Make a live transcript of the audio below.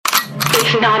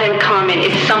It's not uncommon.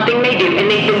 It's something they do, and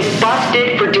they've been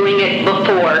busted for doing it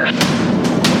before.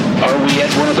 Are we at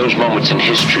one of those moments in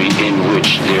history in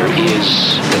which there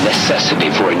is the necessity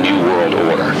for a new world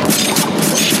order?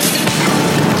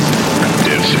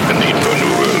 There's a need for a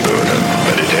new world order,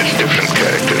 but it has different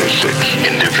characteristics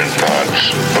in different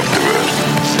parts of the world.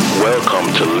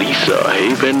 Welcome to Lisa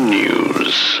Haven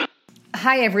News.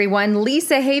 Hi, everyone.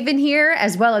 Lisa Haven here,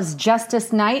 as well as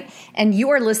Justice Knight, and you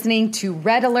are listening to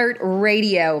Red Alert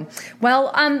Radio.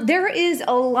 Well, there is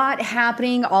a lot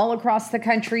happening all across the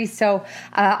country. So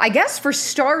I guess for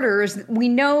starters, we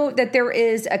know that there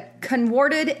is a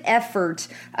concerted effort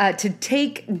to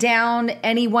take down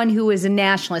anyone who is a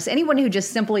nationalist, anyone who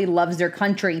just simply loves their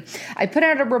country. I put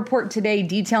out a report today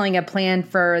detailing a plan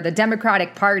for the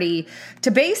Democratic Party to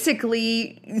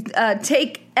basically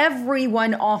take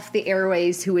everyone off the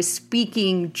airways who is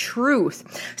speaking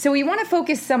truth. So we want to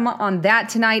focus some on that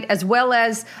tonight, as well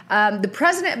as the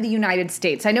President of the United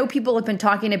States. I know people have been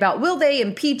talking about, will they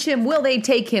impeach him? Will they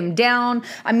take him down?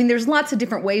 I mean, there's lots of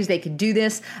different ways they could do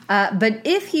this. But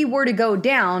if he were to go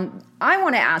down, I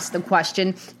want to ask the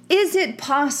question, is it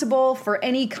possible for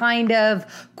any kind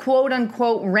of quote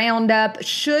unquote roundup?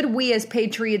 Should we as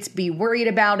patriots be worried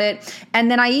about it? And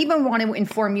then I even want to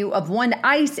inform you of one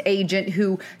ICE agent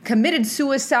who committed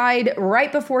suicide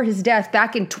right before his death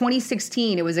back in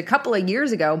 2016. It was a couple of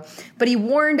years ago, but he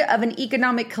warned of an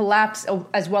economic collapse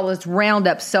as well as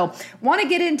roundups. So want to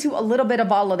get into a little bit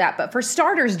of all of that. But for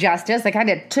starters, Justice, I kind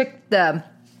of took the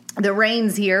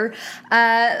reins here.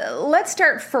 Let's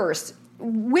start first.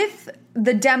 With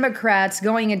the Democrats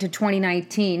going into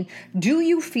 2019, do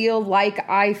you feel like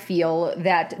I feel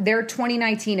that their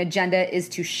 2019 agenda is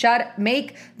to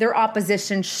make their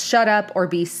opposition shut up or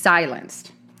be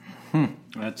silenced?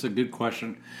 That's a good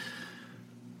question.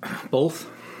 Both.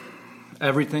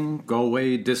 Everything, go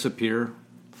away, disappear,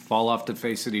 fall off the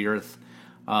face of the earth.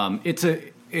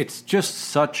 It's just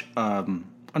such,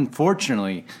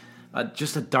 unfortunately,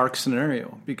 just a dark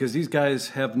scenario because these guys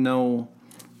have no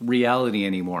reality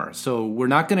anymore. So we're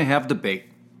not going to have debate.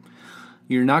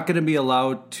 You're not going to be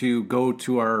allowed to go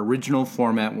to our original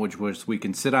format, which was we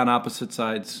can sit on opposite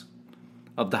sides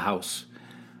of the house.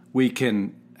 We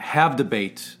can have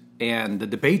debate, and the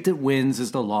debate that wins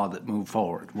is the law that moves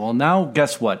forward. Well, now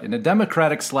guess what? In a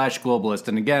Democratic/globalist,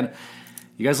 and again,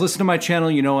 you guys listen to my channel,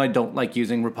 you know I don't like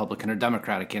using Republican or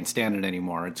Democrat. I can't stand it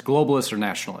anymore. It's globalist or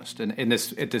nationalist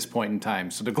at this point in time.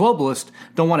 So the globalists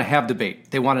don't want to have debate.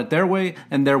 They want it their way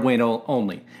and their way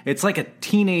only. It's like a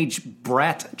teenage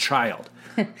brat child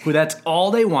who that's all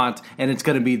they want, and it's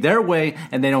going to be their way,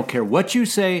 and they don't care what you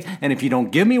say. And if you don't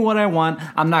give me what I want,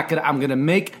 I'm going to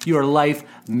make your life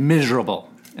miserable.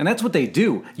 And that's what they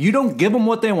do. You don't give them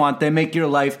what they want, they make your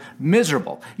life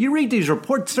miserable. You read these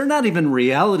reports, they're not even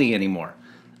reality anymore.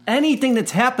 Anything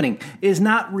that's happening is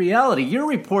not reality. Your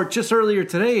report just earlier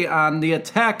today on the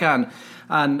attack on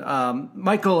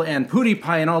Michael and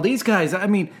PewDiePie and all these guys, I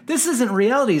mean, this isn't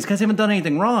reality. These guys haven't done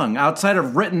anything wrong outside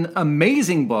of written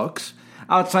amazing books,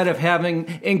 outside of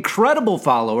having incredible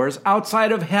followers,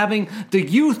 outside of having the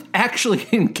youth actually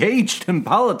engaged in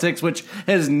politics, which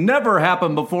has never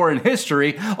happened before in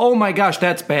history. Oh my gosh,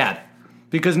 that's bad.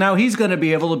 Because now he's going to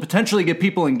be able to potentially get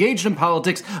people engaged in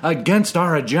politics against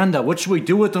our agenda. What should we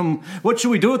do with them? What should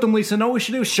we do with them, Lisa? No, what we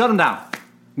should do is shut them down.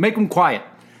 Make them quiet.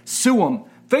 Sue them.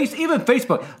 Even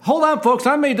Facebook. Hold on, folks.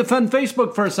 I may defend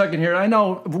Facebook for a second here. I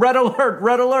know. Red alert,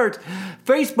 red alert.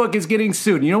 Facebook is getting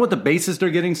sued. You know what the basis they're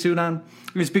getting sued on?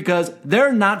 It's because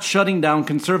they're not shutting down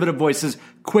conservative voices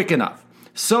quick enough.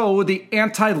 So the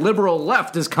anti-liberal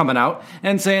left is coming out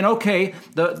and saying, okay,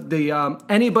 the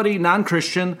anybody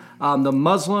non-Christian, the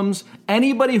Muslims,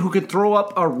 anybody who could throw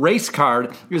up a race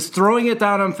card is throwing it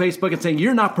down on Facebook and saying,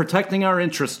 you're not protecting our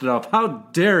interests enough. How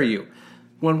dare you?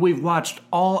 When we've watched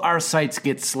all our sites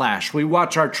get slashed, we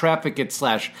watch our traffic get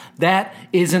slashed. That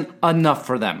isn't enough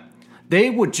for them. They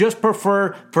would just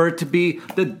prefer for it to be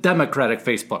the Democratic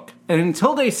Facebook. And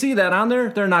until they see that on there,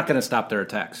 they're not going to stop their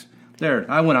attacks. There,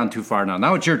 I went on too far now.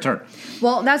 Now it's your turn.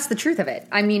 Well, that's the truth of it.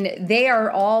 I mean, they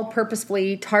are all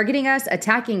purposefully targeting us,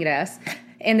 attacking us,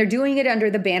 and they're doing it under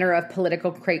the banner of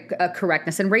political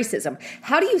correctness and racism.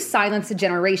 How do you silence a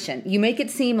generation? You make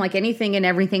it seem like anything and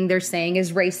everything they're saying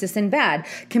is racist and bad,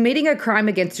 committing a crime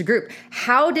against a group.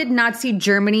 How did Nazi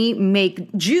Germany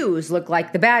make Jews look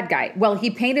like the bad guy? Well, he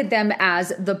painted them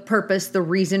as the purpose, the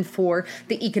reason for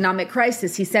the economic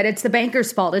crisis. He said it's the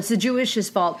bankers' fault, it's the Jewish's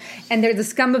fault, and they're the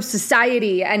scum of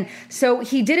society. And so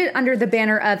he did it under the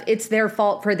banner of it's their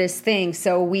fault for this thing,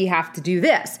 so we have to do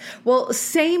this. Well,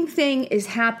 same thing is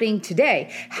happening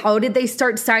today. How did they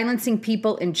start silencing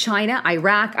people in China,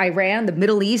 Iraq, Iran, the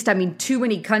Middle East? I mean, too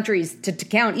many countries to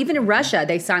count. Even in Russia,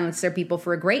 they silenced their people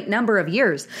for a great number of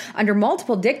years under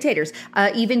multiple dictators.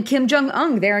 Even Kim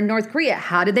Jong-un there in North Korea.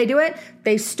 How did they do it?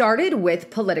 They started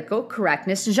with political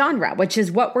correctness genre, which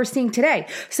is what we're seeing today.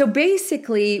 So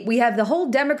basically, we have the whole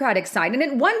Democratic side, and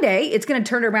then one day it's going to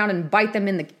turn around and bite them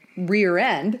in the rear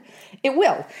end. It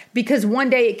will, because one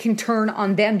day it can turn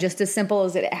on them just as simple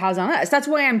as it has on us. That's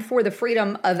why I'm for the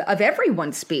freedom of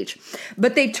everyone's speech.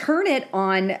 But they turn it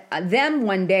on them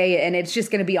one day and it's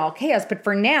just going to be all chaos. But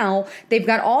for now, they've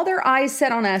got all their eyes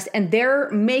set on us and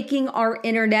they're making our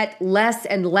internet less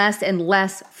and less and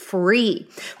less free,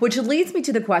 which leads me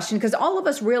to the question, because all of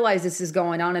us realize this is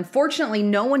going on. Unfortunately,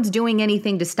 no one's doing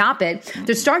anything to stop it.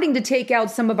 They're starting to take out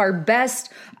some of our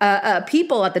best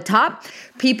people at the top,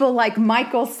 people like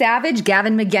Michael Savage,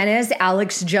 Gavin McInnes,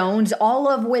 Alex Jones, all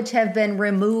of which have been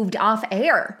removed off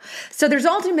air. So there's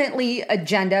ultimately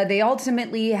agenda. They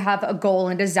ultimately have a goal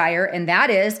and desire, and that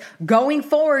is going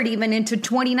forward even into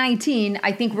 2019,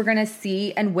 I think we're going to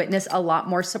see and witness a lot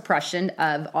more suppression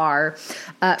of our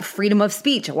freedom of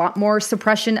speech, a lot more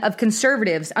suppression of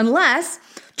conservatives, unless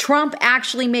Trump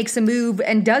actually makes a move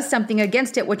and does something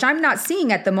against it, which I'm not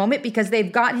seeing at the moment because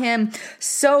they've got him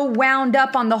so wound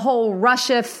up on the whole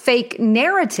Russia fake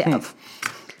narrative.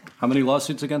 How many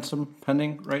lawsuits against him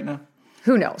pending right now?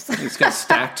 Who knows? It's got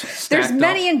stacked There's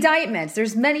many up. indictments.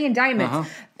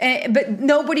 But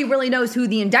nobody really knows who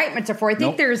the indictments are for. I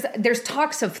think there's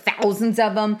talks of thousands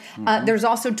of them. There's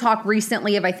also talk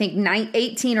recently of, I think,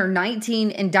 18 or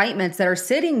 19 indictments that are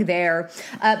sitting there,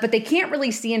 but they can't really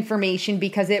see information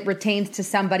because it retains to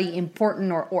somebody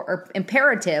important or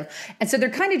imperative. And so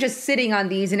they're kind of just sitting on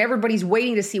these and everybody's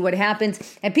waiting to see what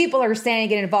happens. And people are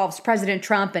saying it involves President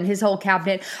Trump and his whole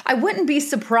cabinet. I wouldn't be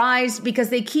surprised because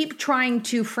they keep trying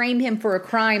to frame him for a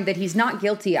crime that he's not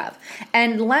guilty of.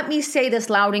 And let me say this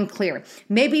loud and clear.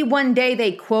 Maybe one day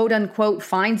they quote unquote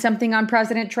find something on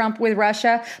President Trump with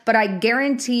Russia, but I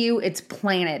guarantee you it's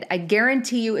planted. I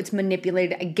guarantee you it's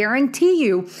manipulated. I guarantee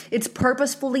you it's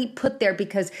purposefully put there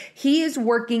because he is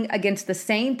working against the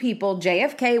same people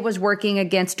JFK was working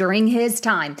against during his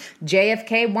time.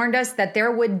 JFK warned us that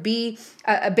there would be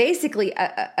basically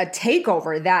a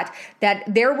takeover, that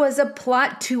there was a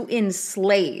plot to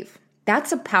enslave.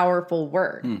 That's a powerful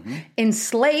word.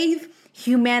 Enslave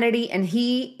humanity, and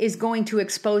he is going to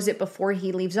expose it before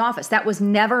he leaves office. That was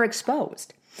never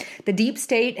exposed. The deep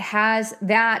state has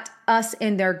us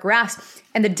in their grasp.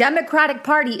 And the Democratic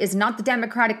Party is not the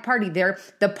Democratic Party. They're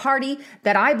the party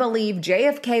that I believe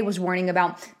JFK was warning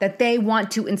about, that they want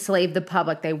to enslave the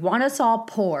public. They want us all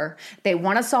poor. They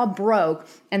want us all broke.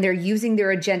 And they're using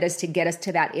their agendas to get us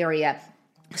to that area.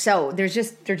 So there's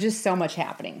just so much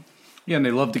happening. Yeah, and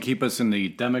they love to keep us in the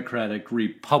Democratic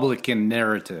Republican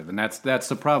narrative. And that's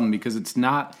the problem, because it's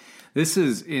not, this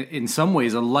is in some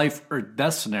ways a life or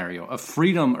death scenario, a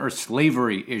freedom or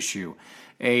slavery issue.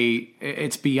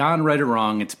 It's beyond right or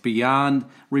wrong. It's beyond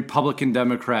Republican,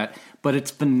 Democrat, but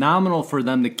it's phenomenal for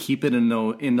them to keep it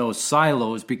in those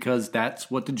silos because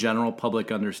that's what the general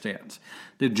public understands.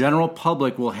 The general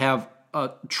public will have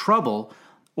trouble,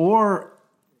 or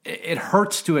it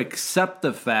hurts to accept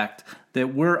the fact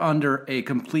that we're under a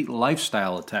complete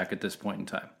lifestyle attack at this point in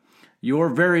time. Your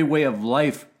very way of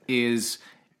life is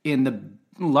in the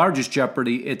largest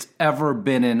jeopardy it's ever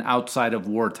been in outside of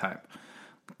wartime.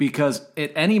 Because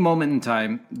at any moment in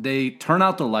time, they turn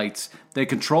out the lights, they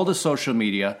control the social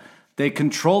media, they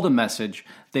control the message,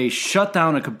 they shut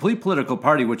down a complete political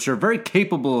party, which they're very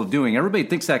capable of doing. Everybody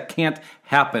thinks that can't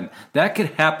happen. That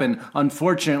could happen,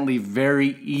 unfortunately,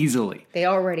 very easily. They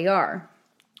already are.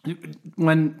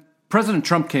 When President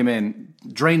Trump came in,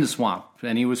 drained the swamp,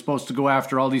 and he was supposed to go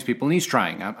after all these people, and he's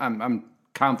trying. I'm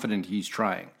confident he's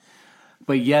trying.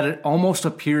 But yet it almost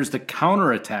appears the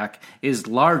counterattack is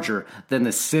larger than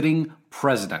the sitting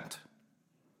president.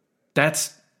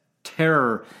 That's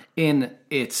terror in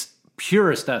its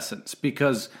purest essence,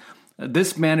 because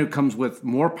this man who comes with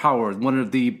more power, at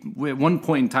one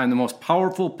point in time, the most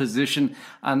powerful position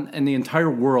in the entire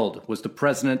world was the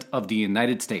president of the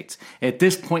United States. At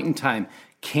this point in time,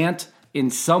 can't, in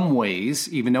some ways,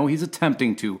 even though he's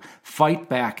attempting to, fight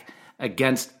back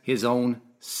against his own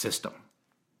system.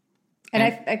 And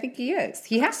I think he is.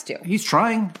 He has to. He's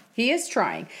trying. He is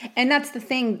trying. And that's the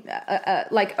thing.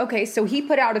 Okay, so he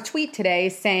put out a tweet today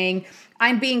saying,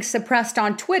 I'm being suppressed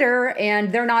on Twitter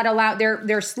and they're not allowed,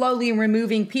 they're slowly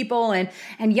removing people and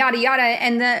yada, yada.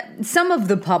 And some of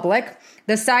the public,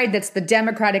 the side that's the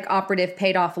Democratic operative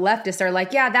paid off leftists, are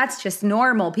like, yeah, that's just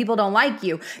normal. People don't like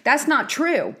you. That's not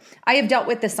true. I have dealt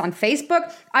with this on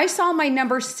Facebook. I saw my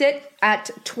number sit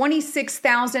at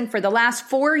 26,000 for the last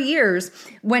 4 years,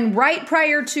 when right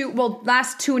prior to,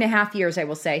 last 2.5 years, I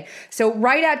will say. So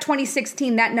right at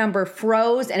 2016, that number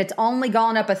froze, and it's only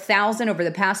gone up 1,000 over the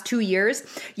past 2 years.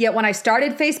 Yet when I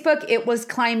started Facebook, it was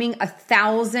climbing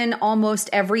 1,000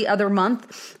 almost every other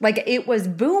month. Like, it was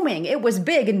booming. It was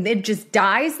big, and it just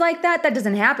dies like that. That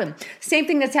doesn't happen. Same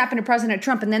thing that's happened to President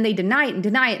Trump, and then they deny it and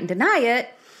deny it and deny it.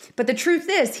 But the truth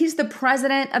is, he's the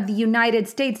president of the United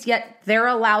States, yet they're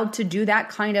allowed to do that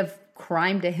kind of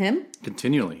crime to him.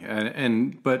 Continually.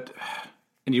 And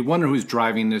you wonder who's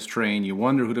driving this train. You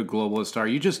wonder who the globalists are.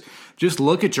 You just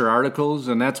look at your articles,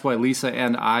 and that's why Lisa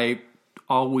and I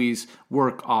always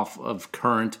work off of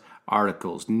current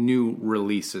articles, new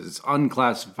releases,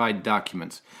 unclassified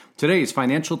documents. Today's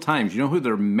Financial Times, you know who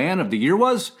their man of the year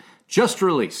was? Just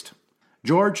released.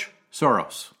 George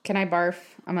Soros. Can I barf?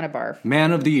 I'm going to barf.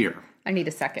 Man of the year. I need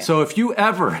a second. So if you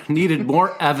ever needed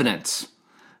more evidence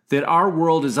that our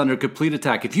world is under complete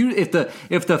attack, if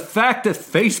the fact that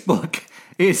Facebook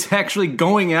is actually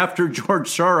going after George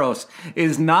Soros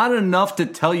is not enough to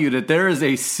tell you that there is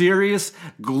a serious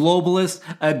globalist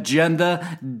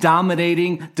agenda,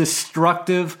 dominating,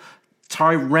 destructive,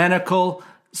 tyrannical,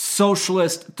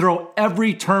 socialist, throw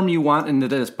every term you want into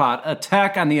this pot,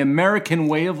 attack on the American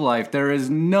way of life, there is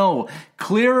no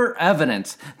clearer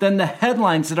evidence than the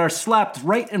headlines that are slapped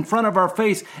right in front of our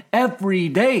face every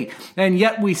day. And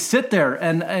yet we sit there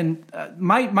and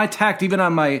my tact, even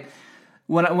on my,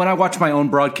 when I watch my own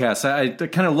broadcasts, I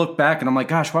kind of look back and I'm like,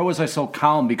 gosh, why was I so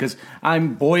calm? Because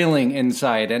I'm boiling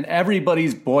inside and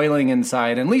everybody's boiling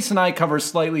inside. And Lisa and I cover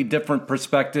slightly different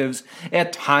perspectives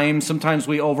at times. Sometimes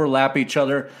we overlap each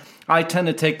other. I tend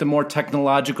to take the more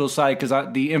technological side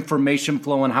because the information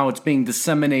flow and how it's being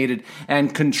disseminated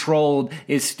and controlled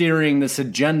is steering this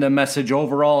agenda message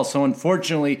overall. So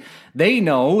unfortunately, they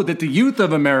know that the youth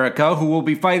of America, who will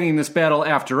be fighting this battle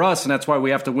after us, and that's why we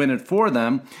have to win it for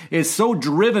them, is so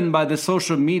driven by the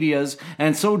social medias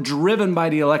and so driven by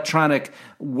the electronic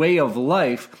way of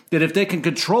life that if they can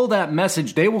control that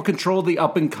message, they will control the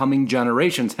up-and-coming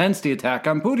generations, hence the attack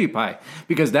on PewDiePie,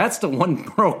 because that's the one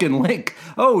broken link.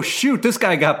 Oh, shoot, this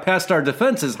guy got past our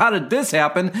defenses. How did this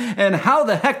happen? And how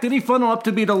the heck did he funnel up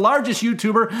to be the largest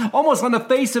YouTuber almost on the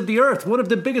face of the earth? One of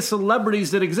the biggest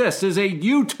celebrities that exists is a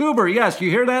YouTuber. Yes, you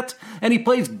hear that? And he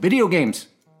plays video games.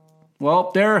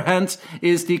 Well, there hence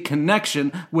is the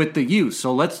connection with the youth.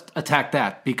 So let's attack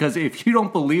that. Because if you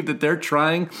don't believe that they're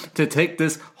trying to take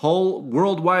this whole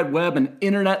World Wide Web and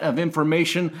internet of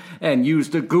information and use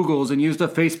the Googles and use the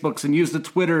Facebooks and use the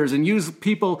Twitters and use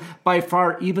people by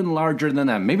far even larger than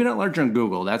them. Maybe not larger than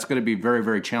Google. That's going to be very,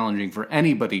 very challenging for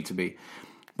anybody to be.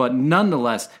 But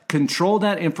nonetheless, control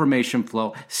that information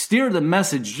flow. Steer the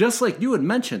message just like you had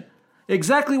mentioned.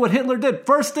 Exactly what Hitler did.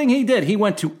 First thing he did, he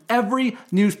went to every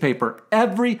newspaper,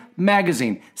 every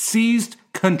magazine, seized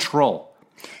control.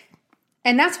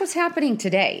 And that's what's happening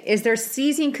today, is they're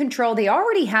seizing control. They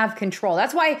already have control.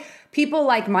 That's why people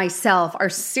like myself are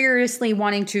seriously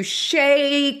wanting to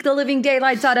shake the living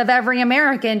daylights out of every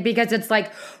American, because it's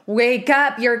like, wake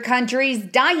up, your country's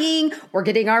dying. We're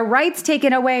getting our rights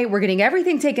taken away. We're getting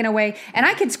everything taken away. And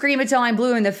I could scream until I'm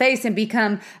blue in the face and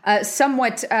become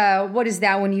somewhat, what is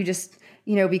that when you just,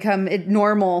 become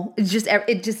normal. It's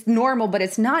just normal, but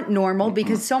it's not normal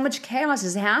because so much chaos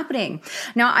is happening.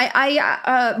 Now,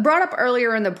 I brought up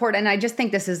earlier in the report, and I just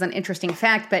think this is an interesting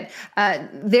fact, but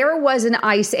there was an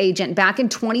ICE agent back in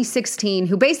 2016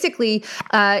 who basically,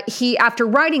 after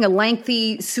writing a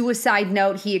lengthy suicide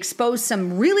note, he exposed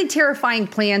some really terrifying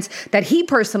plans that he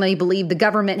personally believed the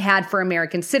government had for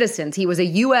American citizens. He was a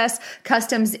U.S.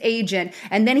 Customs agent,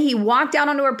 and then he walked out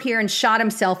onto a pier and shot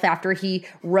himself after he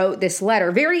wrote this letter.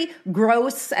 Very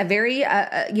gross, very,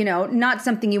 not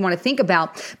something you want to think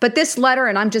about. But this letter,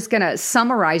 and I'm just going to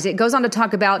summarize it, goes on to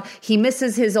talk about he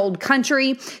misses his old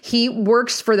country. He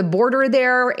works for the border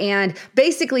there. And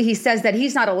basically he says that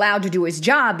he's not allowed to do his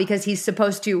job because he's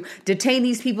supposed to detain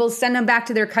these people, send them back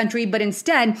to their country. But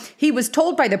instead, he was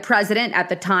told by the president at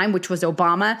the time, which was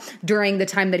Obama, during the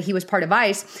time that he was part of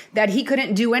ICE, that he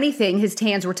couldn't do anything. His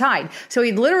hands were tied. So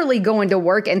he'd literally go into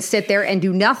work and sit there and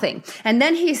do nothing. And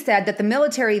then he said that the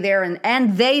military there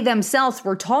and they themselves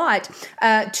were taught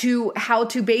to how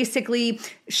to basically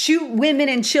shoot women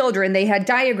and children. They had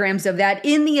diagrams of that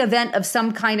in the event of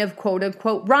some kind of quote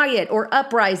unquote riot or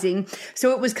uprising.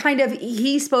 So it was kind of,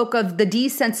 he spoke of the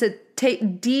desensitization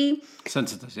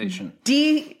Sensitization.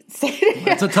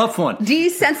 That's a tough one.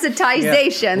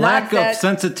 Desensitization. Yeah. Lack of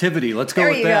sensitivity. Let's go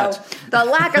with that. The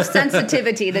lack of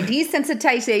sensitivity, the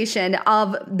desensitization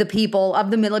of the people,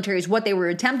 of the military is what they were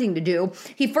attempting to do.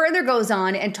 He further goes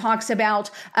on and talks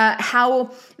about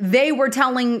how they were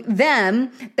telling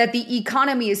them that the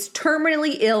economy is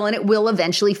terminally ill and it will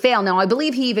eventually fail. Now, I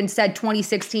believe he even said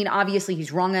 2016. Obviously,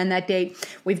 he's wrong on that date.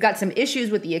 We've got some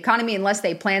issues with the economy unless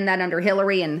they planned that under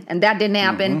Hillary, and that didn't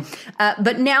happen.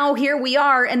 But now here we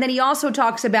are. And then he also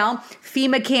talks about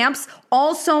FEMA camps,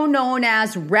 also known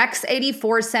as Rex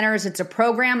 84 centers. It's a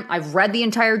program. I've read the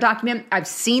entire document. I've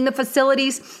seen the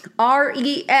facilities.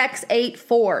 REX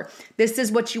 84. This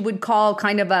is what you would call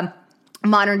kind of a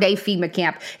modern day FEMA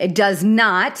camp. It does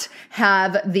not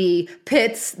have the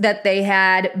pits that they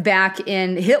had back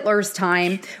in Hitler's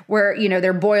time where,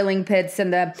 they're boiling pits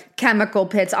and the chemical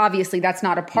pits. Obviously, that's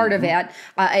not a part of it.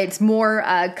 It's more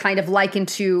kind of likened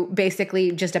to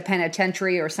basically just a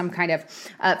penitentiary or some kind of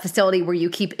facility where you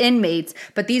keep inmates.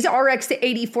 But these RX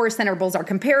 84 centers are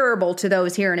comparable to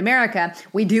those here in America.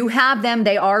 We do have them.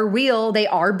 They are real. They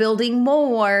are building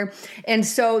more. And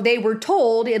so they were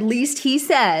told, at least he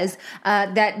says,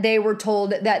 that they were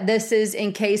told that this is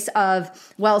in case of,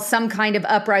 some kind of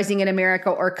uprising in America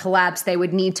or collapse, they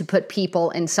would need to put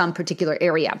people in some particular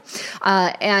area.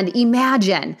 And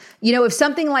imagine, if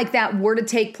something like that were to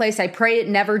take place, I pray it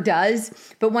never does.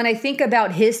 But when I think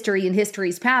about history and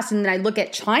history's past, and then I look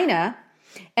at China,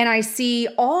 and I see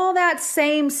all that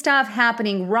same stuff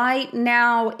happening right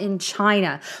now in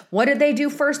China. What did they do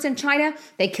first in China?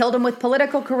 They killed them with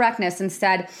political correctness and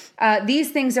said,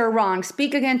 these things are wrong.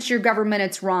 Speak against your government.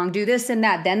 It's wrong. Do this and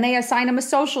that. Then they assign them a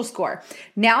social score.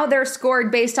 Now they're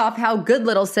scored based off how good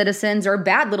little citizens or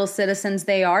bad little citizens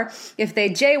they are. If they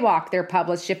jaywalk, they're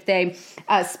published. If they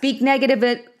speak negative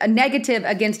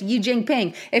against Xi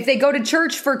Jinping. If they go to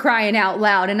church, for crying out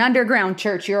loud, an underground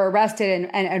church, you're arrested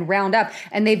and round up.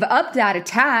 And they've upped that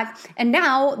attack, and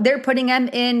now they're putting them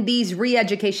in these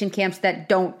re-education camps that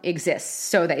don't exist,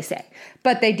 so they say.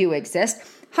 But they do exist.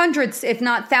 Hundreds, if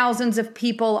not thousands of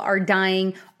people are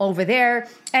dying over there.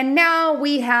 And now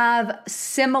we have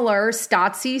similar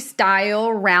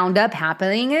Stasi-Style Roundup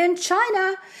happening in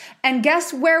China. And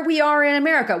guess where we are in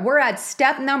America? We're at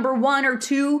step number 1 or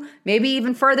 2, maybe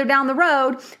even further down the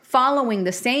road, following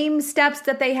the same steps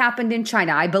that they happened in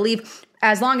China. I believe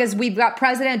as long as we've got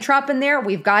President Trump in there,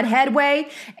 we've got headway,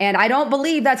 and I don't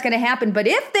believe that's going to happen. But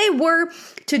if they were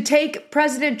to take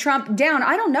President Trump down,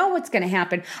 I don't know what's going to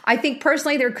happen. I think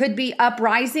personally there could be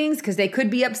uprisings because they could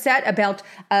be upset about,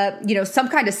 some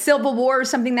kind of civil war or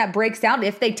something that breaks out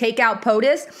if they take out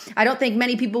POTUS. I don't think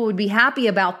many people would be happy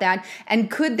about that. And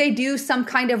could they do some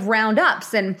kind of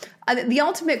roundups? And the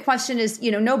ultimate question is,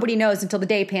 nobody knows until the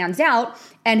day pans out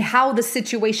and how the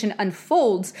situation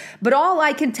unfolds. But all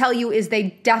I can tell you is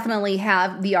they definitely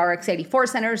have the RX 84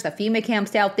 centers, the FEMA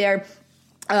camps out there.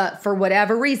 For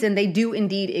whatever reason, they do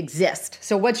indeed exist.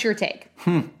 So what's your take?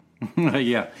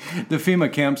 Yeah, the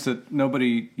FEMA camps that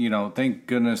nobody, thank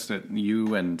goodness that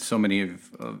you and so many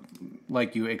of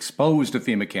like you exposed to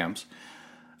FEMA camps.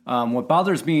 What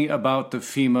bothers me about the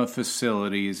FEMA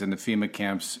facilities and the FEMA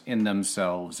camps in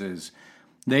themselves is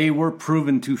they were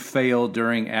proven to fail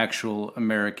during actual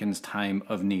Americans' time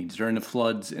of needs. During the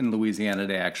floods in Louisiana,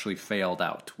 they actually failed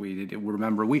out. We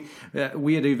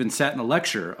had even sat in a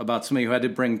lecture about somebody who had to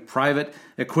bring private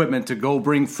equipment to go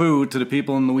bring food to the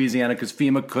people in Louisiana because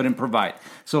FEMA couldn't provide.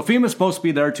 So FEMA's supposed to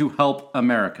be there to help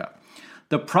America.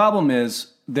 The problem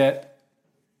is that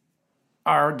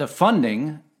the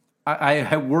funding,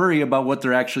 I worry about what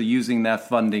they're actually using that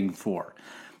funding for.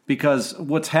 Because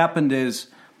what's happened is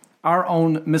our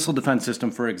own missile defense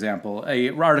system, for example,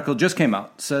 an article just came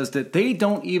out, says that they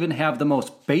don't even have the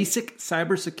most basic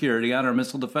cybersecurity on our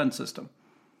missile defense system.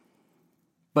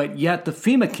 But yet the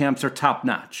FEMA camps are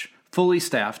top-notch, fully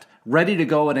staffed, ready to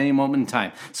go at any moment in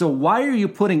time. So why are you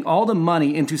putting all the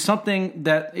money into something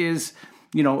that is,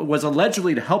 was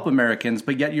allegedly to help Americans,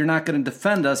 but yet you're not going to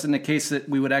defend us in the case that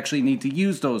we would actually need to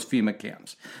use those FEMA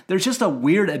camps? There's just a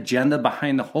weird agenda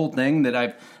behind the whole thing that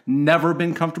I've never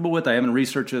been comfortable with. I haven't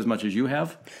researched it as much as you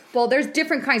have. Well, there's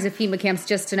different kinds of FEMA camps,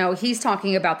 just to know. He's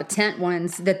talking about the tent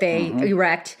ones that they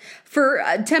erect for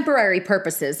temporary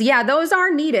purposes. Yeah, those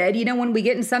are needed. When we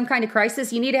get in some kind of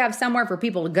crisis, you need to have somewhere for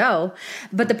people to go.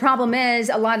 But the problem is,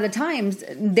 a lot of the times,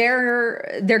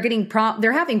 they're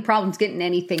having problems getting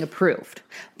anything approved.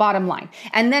 bottom line.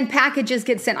 And then packages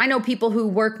get sent. I know people who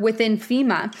work within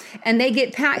FEMA, and they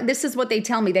get this is what they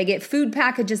tell me. They get food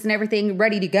packages and everything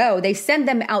ready to go. They send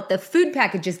them out. The food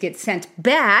packages get sent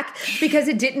back because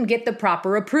it didn't get the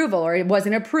proper approval or it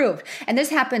wasn't approved. And this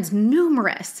happens on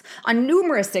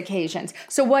numerous occasions.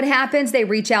 So what happens? They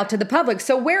reach out to the public.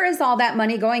 So where is all that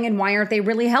money going, and why aren't they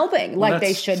really helping like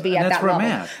they should be at that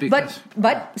level?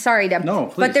 But sorry, Deb. No,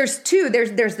 please. But there's two.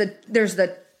 There's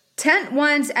the tent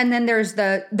ones, and then there's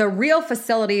the real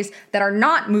facilities that are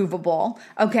not movable.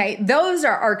 Okay, those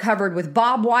are covered with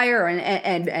barbed wire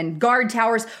and guard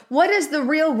towers. What is the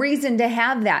real reason to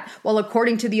have that? Well,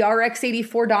 according to the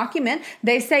RX-84 document,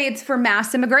 they say it's for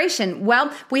mass immigration.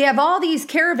 Well, we have all these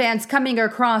caravans coming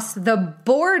across the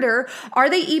border.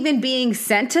 Are they even being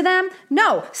sent to them?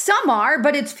 No, some are,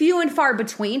 but it's few and far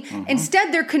between.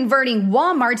 Instead, they're converting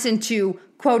Walmarts into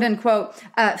quote unquote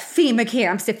FEMA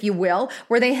camps, if you will,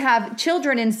 where they have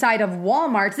children inside of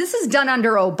Walmarts. This is done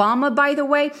under Obama, by the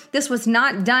way. This was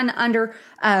not done under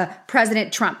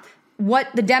President Trump. What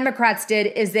the Democrats did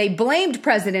is they blamed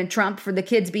President Trump for the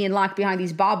kids being locked behind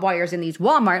these barbed wires in these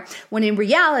Walmart, when in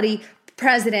reality,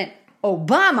 President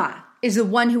Obama is the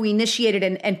one who initiated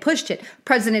and pushed it.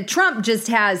 President Trump just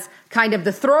has kind of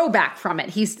the throwback from it.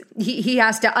 He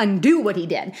has to undo what he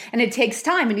did. And it takes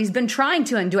time, and he's been trying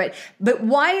to undo it. But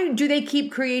why do they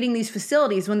keep creating these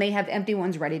facilities when they have empty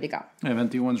ones ready to go? They have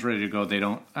empty ones ready to go. They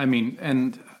don't, I mean,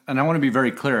 and I want to be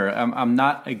very clear. I'm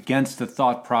not against the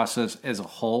thought process as a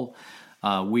whole.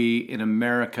 We in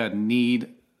America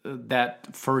need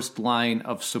that first line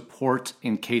of support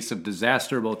in case of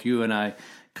disaster. Both you and I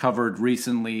covered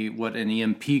recently what an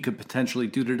EMP could potentially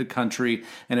do to the country.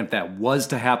 And if that was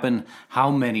to happen, how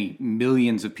many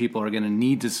millions of people are going to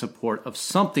need the support of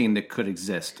something that could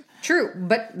exist. True,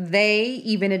 but they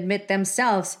even admit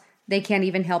themselves they can't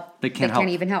even help. They can't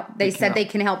even help. They said they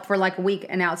can help for like a week,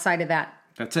 and outside of that,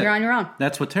 that's it. You're on your own.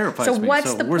 That's what terrifies me.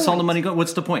 What's the where's point? all the money going?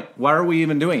 What's the point? Why are we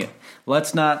even doing it?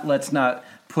 Let's not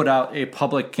put out a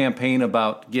public campaign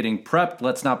about getting prepped.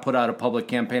 Let's not put out a public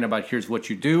campaign about here's what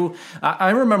you do.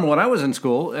 I remember when I was in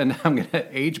school, and I'm going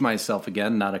to age myself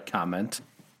again, not a comment.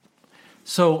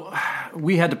 So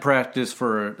we had to practice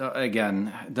for,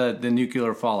 again, the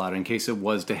nuclear fallout in case it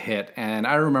was to hit. And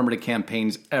I remember the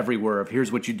campaigns everywhere of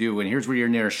here's what you do and here's where your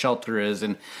nearest shelter is.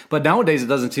 But nowadays it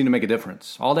doesn't seem to make a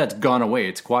difference. All that's gone away.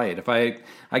 It's quiet.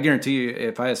 I guarantee you,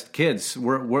 if I ask kids,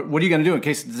 what are you going to do in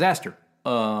case of disaster?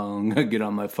 I'm going to get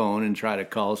on my phone and try to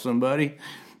call somebody.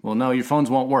 Well, no, your phones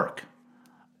won't work.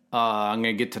 I'm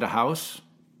going to get to the house.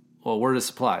 Well, where are the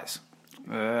supplies?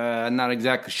 Not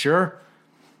exactly sure.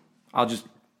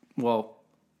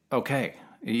 Okay.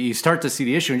 You start to see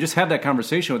the issue and just have that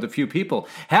conversation with a few people.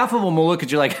 Half of them will look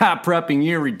at you like, prepping,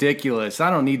 you're ridiculous. I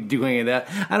don't need to do any of that.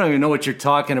 I don't even know what you're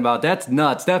talking about. That's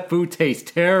nuts. That food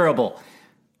tastes terrible.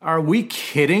 Are we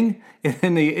kidding?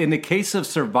 In the case of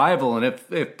survival, and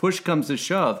if push comes to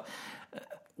shove,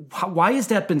 why has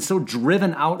that been so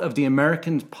driven out of the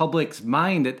American public's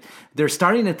mind that they're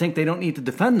starting to think they don't need to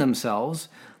defend themselves?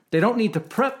 They don't need to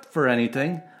prep for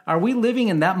anything. Are we living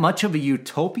in that much of a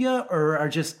utopia, or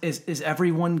is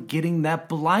everyone getting that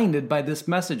blinded by this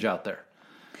message out there?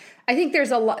 I think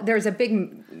there's a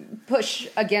big push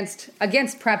against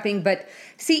prepping, but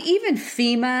see, even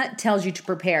FEMA tells you to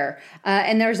prepare.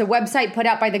 And there's a website put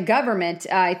out by the government.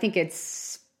 I think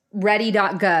it's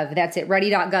ready.gov. That's it,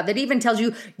 ready.gov. That even tells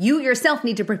you yourself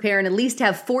need to prepare and at least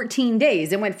have 14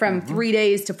 days. It went from 3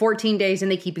 days to 14 days,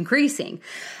 and they keep increasing.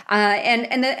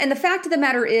 And the fact of the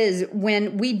matter is,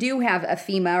 when we do have a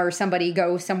FEMA or somebody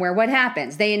go somewhere, what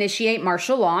happens? They initiate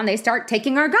martial law and they start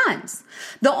taking our guns.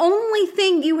 The only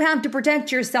thing you have to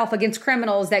protect yourself against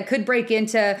criminals that could break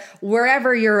into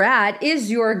wherever you're at is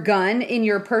your gun in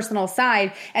your personal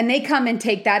side, and they come and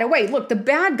take that away. Look, the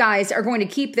bad guys are going to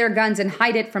keep their guns and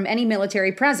hide it from any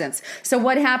military presence. So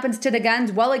what happens to the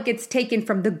guns? Well, it gets taken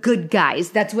from the good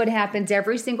guys. That's what happens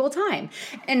every single time.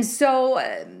 And so,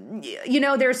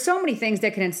 there's so many things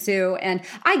that can ensue. And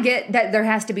I get that there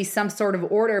has to be some sort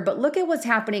of order, but look at what's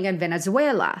happening in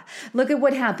Venezuela. Look at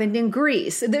what happened in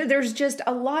Greece. There's just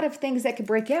a lot of things that could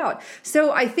break out.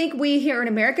 So I think we here in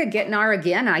America get in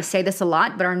again, I say this a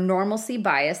lot, but our normalcy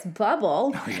bias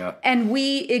bubble, and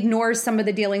we ignore some of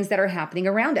the dealings that are happening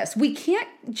around us. We can't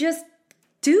just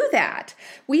do that.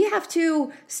 We have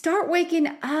to start waking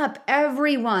up,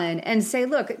 everyone, and say,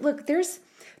 look,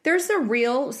 There's a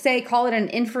real, say, call it an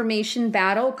information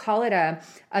battle, call it a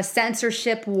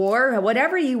censorship war,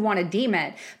 whatever you want to deem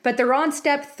it. But they're on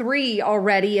step 3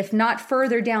 already, if not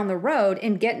further down the road,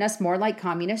 in getting us more like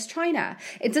communist China.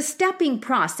 It's a stepping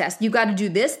process. You got to do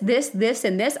this,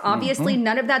 and this. Obviously,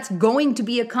 none of that's going to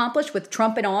be accomplished with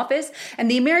Trump in office. And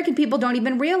the American people don't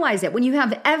even realize it. When you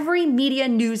have every media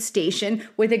news station,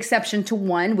 with exception to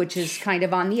one, which is kind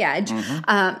of on the edge,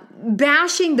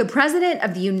 bashing the president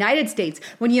of the United States,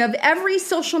 when you have every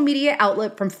social media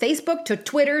outlet from Facebook to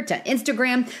Twitter to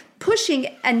Instagram pushing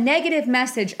a negative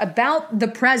message about the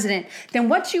president, then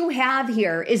what you have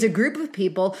here is a group of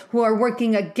people who are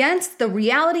working against the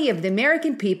reality of the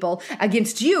American people,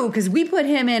 against you, because we put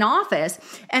him in office,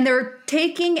 and they're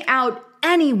taking out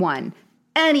anyone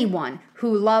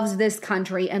who loves this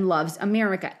country and loves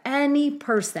America.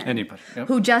 Anybody, yep,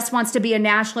 who just wants to be a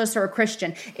nationalist or a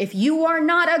Christian. If you are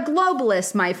not a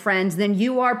globalist, my friends, then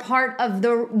you are part of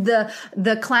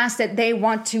the class that they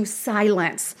want to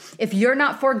silence. If you're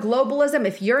not for globalism,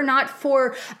 if you're not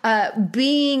for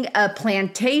being a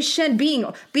plantation,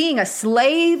 being a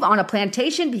slave on a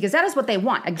plantation, because that is what they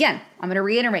want. Again, I'm going to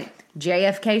reiterate.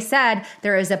 JFK said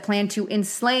there is a plan to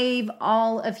enslave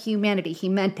all of humanity. He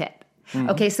meant it.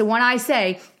 Okay, so when I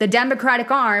say the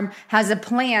Democratic arm has a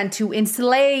plan to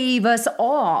enslave us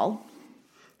all,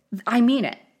 I mean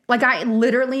it. Like, I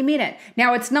literally mean it.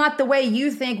 Now, it's not the way you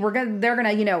think they're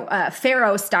gonna,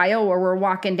 Pharaoh style, or we're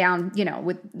walking down,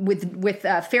 with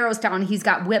Pharaoh style, and he's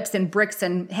got whips and bricks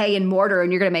and hay and mortar,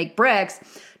 and you're gonna make bricks.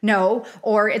 No,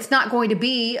 or it's not going to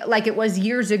be like it was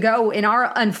years ago in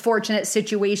our unfortunate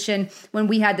situation when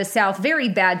we had the South, very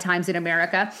bad times in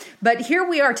America. But here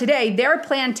we are today. Their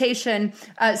plantation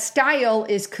style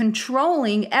is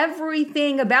controlling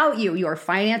everything about you, your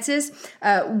finances,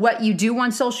 what you do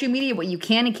on social media, what you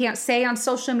can and can't say on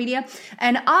social media.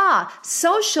 And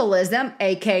socialism,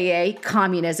 aka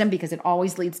communism, because it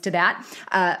always leads to that,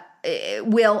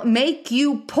 will make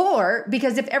you poor,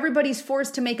 because if everybody's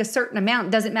forced to make a certain amount, it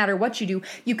doesn't matter what you do,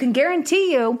 you can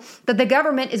guarantee you that the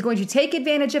government is going to take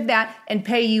advantage of that and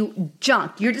pay you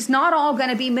junk. You're just not all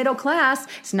going to be middle class.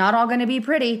 It's not all going to be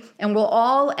pretty, and we'll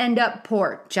all end up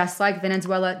poor, just like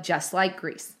Venezuela, just like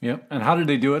Greece. Yep. And how did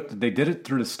they do it? They did it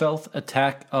through the stealth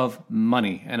attack of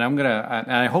money. And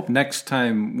I hope next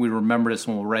time we remember this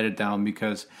and we'll write it down,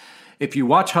 because if you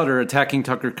watch how they're attacking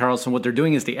Tucker Carlson, what they're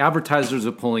doing is the advertisers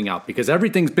are pulling out, because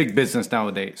everything's big business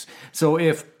nowadays. So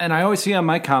and I always see on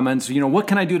my comments, what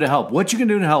can I do to help? What you can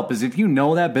do to help is, if you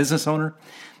know that business owner,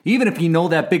 even if you know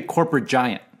that big corporate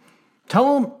giant,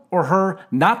 tell him or her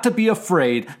not to be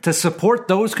afraid to support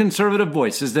those conservative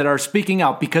voices that are speaking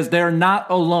out, because they're not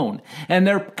alone, and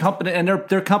their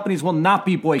companies will not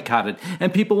be boycotted,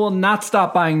 and people will not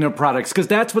stop buying their products, because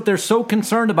that's what they're so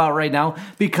concerned about right now,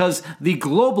 because the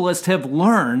globalists have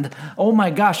learned, oh my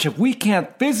gosh, if we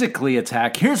can't physically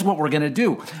attack, here's what we're going to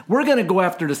do. We're going to go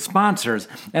after the sponsors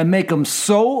and make them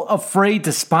so afraid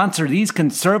to sponsor these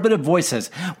conservative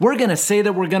voices. We're going to say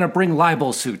that we're going to bring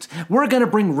libel suits. We're going to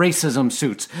bring racism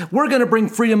suits. We're going to bring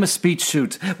freedom of speech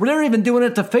suits. They're even doing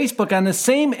it to Facebook on the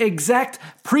same exact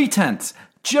pretense,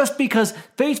 just because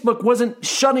Facebook wasn't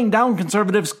shutting down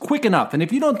conservatives quick enough. And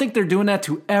if you don't think they're doing that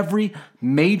to every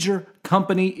major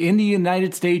company in the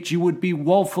United States, you would be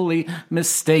woefully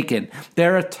mistaken.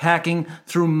 They're attacking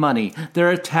through money.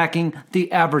 They're attacking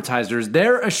the advertisers.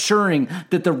 They're assuring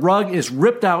that the rug is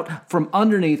ripped out from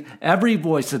underneath every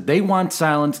voice that they want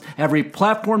silenced, every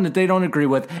platform that they don't agree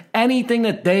with, anything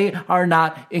that they are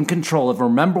not in control of.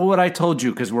 Remember what I told you,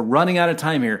 because we're running out of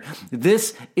time here.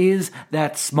 This is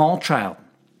that small child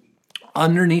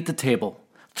underneath the table,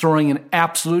 throwing an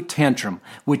absolute tantrum,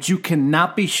 which you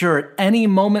cannot be sure at any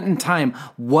moment in time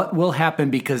what will happen,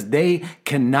 because they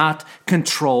cannot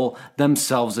control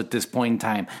themselves at this point in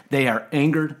time. They are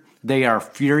angered. They are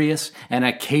furious. And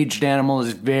a caged animal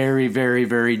is very, very,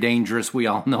 very dangerous. We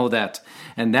all know that.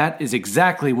 And that is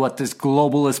exactly what this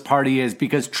globalist party is,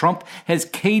 because Trump has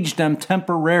caged them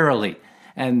temporarily,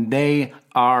 and they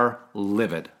are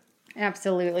livid.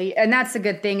 Absolutely. And that's the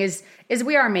good thing is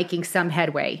we are making some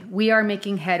headway. We are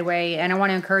making headway. And I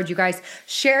want to encourage you guys,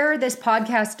 share this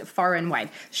podcast far and wide.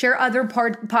 Share other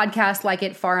podcasts like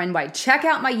it far and wide. Check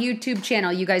out my YouTube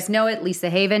channel. You guys know it, Lisa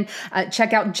Haven.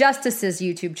 Check out Justice's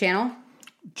YouTube channel.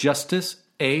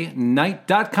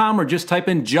 JusticeAnight.com, or just type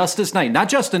in Justice Night. Not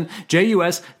Justin,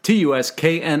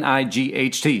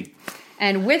 JusticeKnight.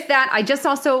 And with that, I just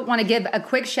also want to give a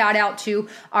quick shout out to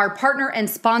our partner and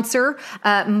sponsor,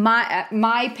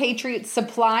 My Patriot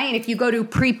Supply. And if you go to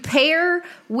Prepare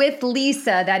with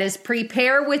Lisa, that is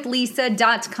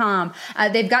preparewithlisa.com.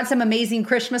 They've got some amazing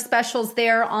Christmas specials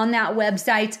there on that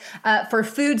website for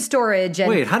food storage. And,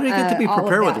 wait, how did it get to be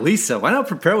Prepare with Lisa? Why not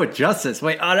Prepare with Justice?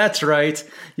 Wait, oh, that's right.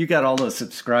 You got all those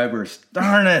subscribers.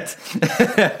 Darn it.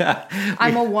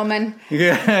 I'm a woman.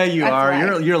 Yeah, you That's are.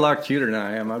 right. You're a lot cuter than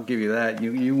I am. I'll give you that.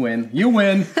 You win. You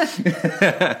win.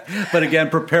 But again,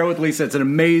 Prepare with Lisa. It's an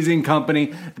amazing company.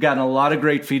 We've gotten a lot of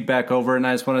great feedback over, and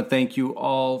I just want to thank you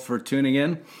all for tuning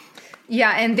in.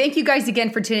 Yeah, and thank you guys again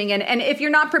for tuning in. And if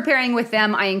you're not preparing with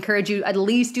them, I encourage you at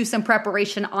least do some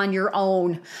preparation on your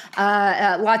own.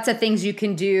 Lots of things you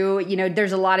can do. You know,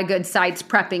 there's a lot of good sites,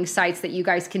 prepping sites that you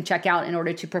guys can check out in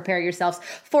order to prepare yourselves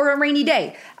for a rainy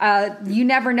day. You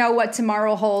never know what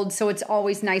tomorrow holds, so it's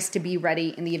always nice to be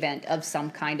ready in the event of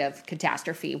some kind of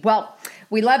catastrophe. Well,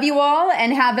 we love you all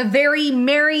and have a very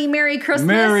Merry Christmas.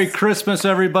 Merry Christmas,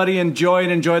 everybody. Enjoy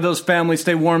it. Enjoy those families.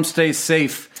 Stay warm. Stay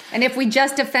safe. And if we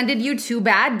just offended you, too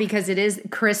bad, because it is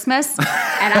Christmas, and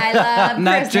I love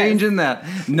Not Christmas. changing that.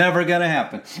 Never gonna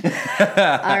happen.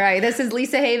 All right, this is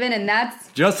Lisa Haven, and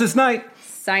that's Justice Night.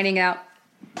 signing out.